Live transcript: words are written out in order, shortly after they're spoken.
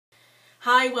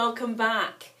Hi, welcome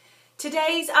back.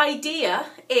 Today's idea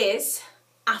is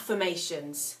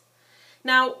affirmations.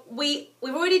 Now, we've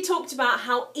already talked about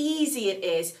how easy it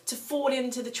is to fall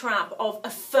into the trap of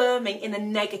affirming in a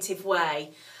negative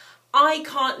way. I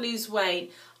can't lose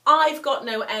weight. I've got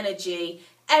no energy.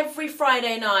 Every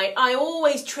Friday night, I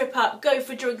always trip up, go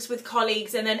for drinks with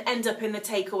colleagues and then end up in the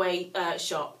takeaway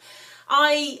shop.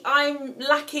 I'm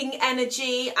lacking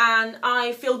energy and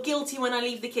I feel guilty when I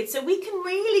leave the kids. So we can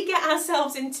really get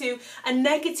ourselves into a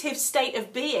negative state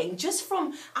of being just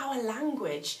from our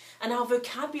language and our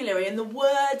vocabulary and the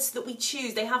words that we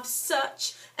choose. They have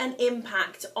such an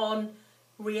impact on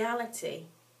reality.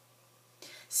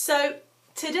 So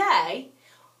today,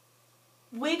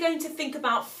 we're going to think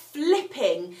about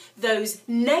flipping those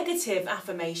negative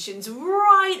affirmations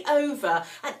right over,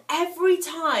 and every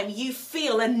time you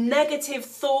feel a negative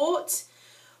thought,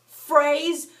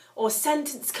 phrase or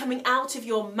sentence coming out of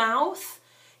your mouth,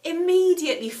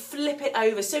 immediately flip it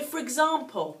over. So for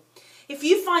example, if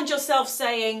you find yourself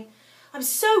saying, "I'm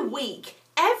so weak,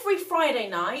 every Friday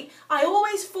night I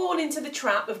always fall into the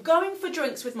trap of going for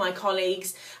drinks with my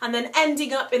colleagues and then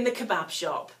ending up in the kebab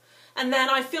shop. And then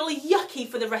I feel yucky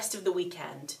for the rest of the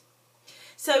weekend."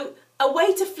 So a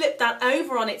way to flip that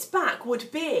over on its back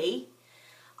would be,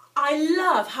 "I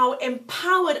love how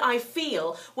empowered I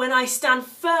feel when I stand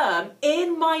firm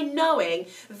in my knowing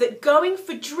that going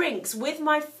for drinks with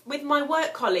my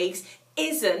work colleagues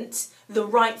isn't the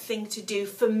right thing to do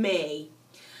for me.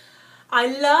 I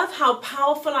love how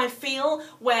powerful I feel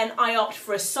when I opt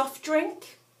for a soft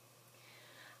drink.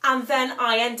 And then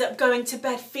I end up going to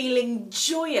bed feeling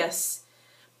joyous,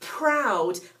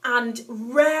 proud, and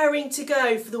raring to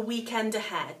go for the weekend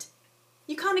ahead."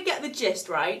 You kind of get the gist,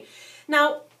 right?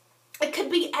 Now, it could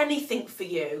be anything for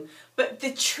you, but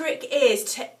the trick is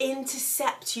to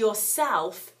intercept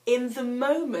yourself in the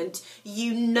moment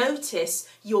you notice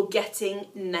you're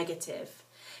getting negative.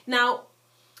 Now,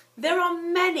 there are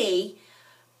many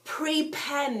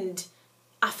pre-penned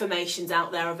affirmations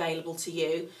out there available to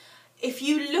you. If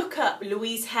you look up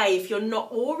Louise Hay, if you're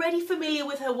not already familiar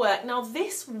with her work, now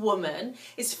this woman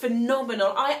is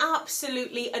phenomenal. I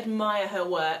absolutely admire her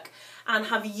work and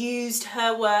have used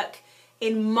her work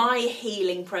in my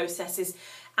healing processes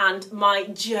and my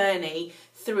journey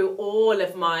through all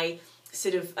of my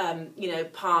sort of,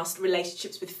 past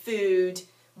relationships with food,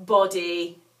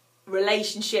 body,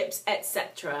 relationships,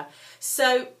 etc.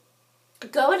 So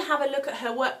go and have a look at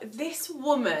her work. This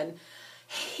woman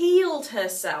healed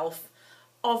herself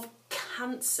of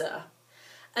cancer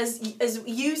as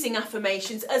using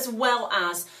affirmations, as well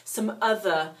as some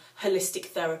other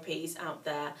holistic therapies out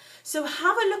there. So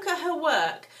have a look at her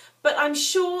work. But I'm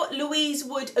sure Louise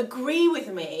would agree with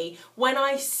me when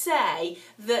I say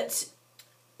that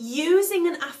using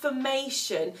an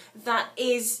affirmation that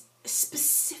is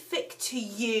specific to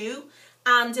you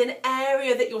and an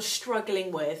area that you're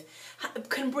struggling with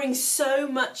can bring so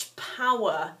much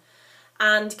power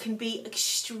and can be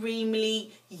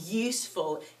extremely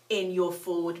useful in your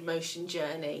forward motion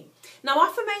journey. Now,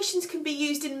 affirmations can be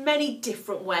used in many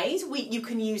different ways. You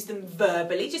can use them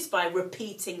verbally, just by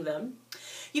repeating them.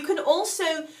 You can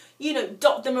also,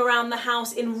 dot them around the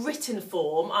house in written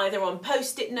form, either on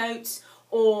post-it notes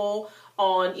or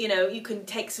on, you can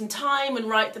take some time and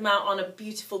write them out on a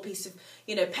beautiful piece of,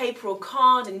 paper or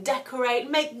card and decorate,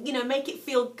 make it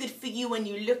feel good for you when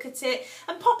you look at it,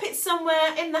 and pop it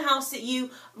somewhere in the house that you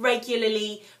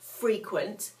regularly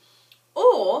frequent.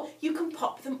 Or you can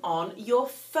pop them on your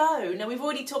phone. Now, we've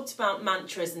already talked about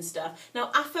mantras and stuff.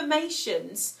 Now,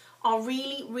 affirmations are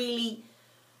really, really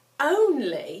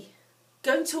only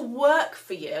going to work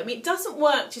for you. I mean, it doesn't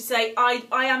work to say, I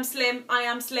am slim, I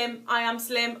am slim, I am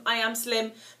slim, I am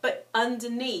slim, but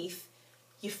underneath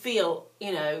you feel,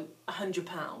 100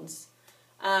 pounds.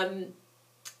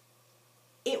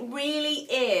 It really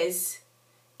is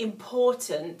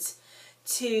important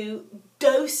to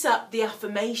dose up the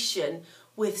affirmation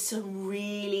with some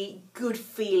really good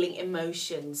feeling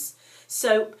emotions.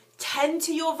 So tend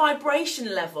to your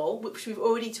vibration level, which we've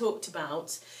already talked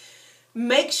about.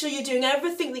 Make sure you're doing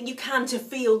everything that you can to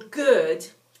feel good,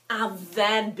 and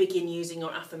then begin using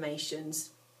your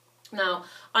affirmations. Now,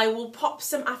 I will pop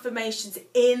some affirmations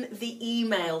in the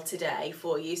email today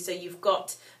for you, so you've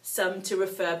got some to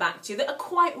refer back to that are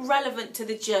quite relevant to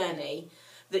the journey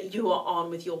that you are on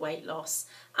with your weight loss.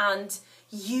 And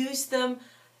use them,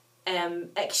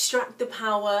 extract the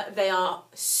power. They are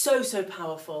so, so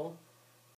powerful.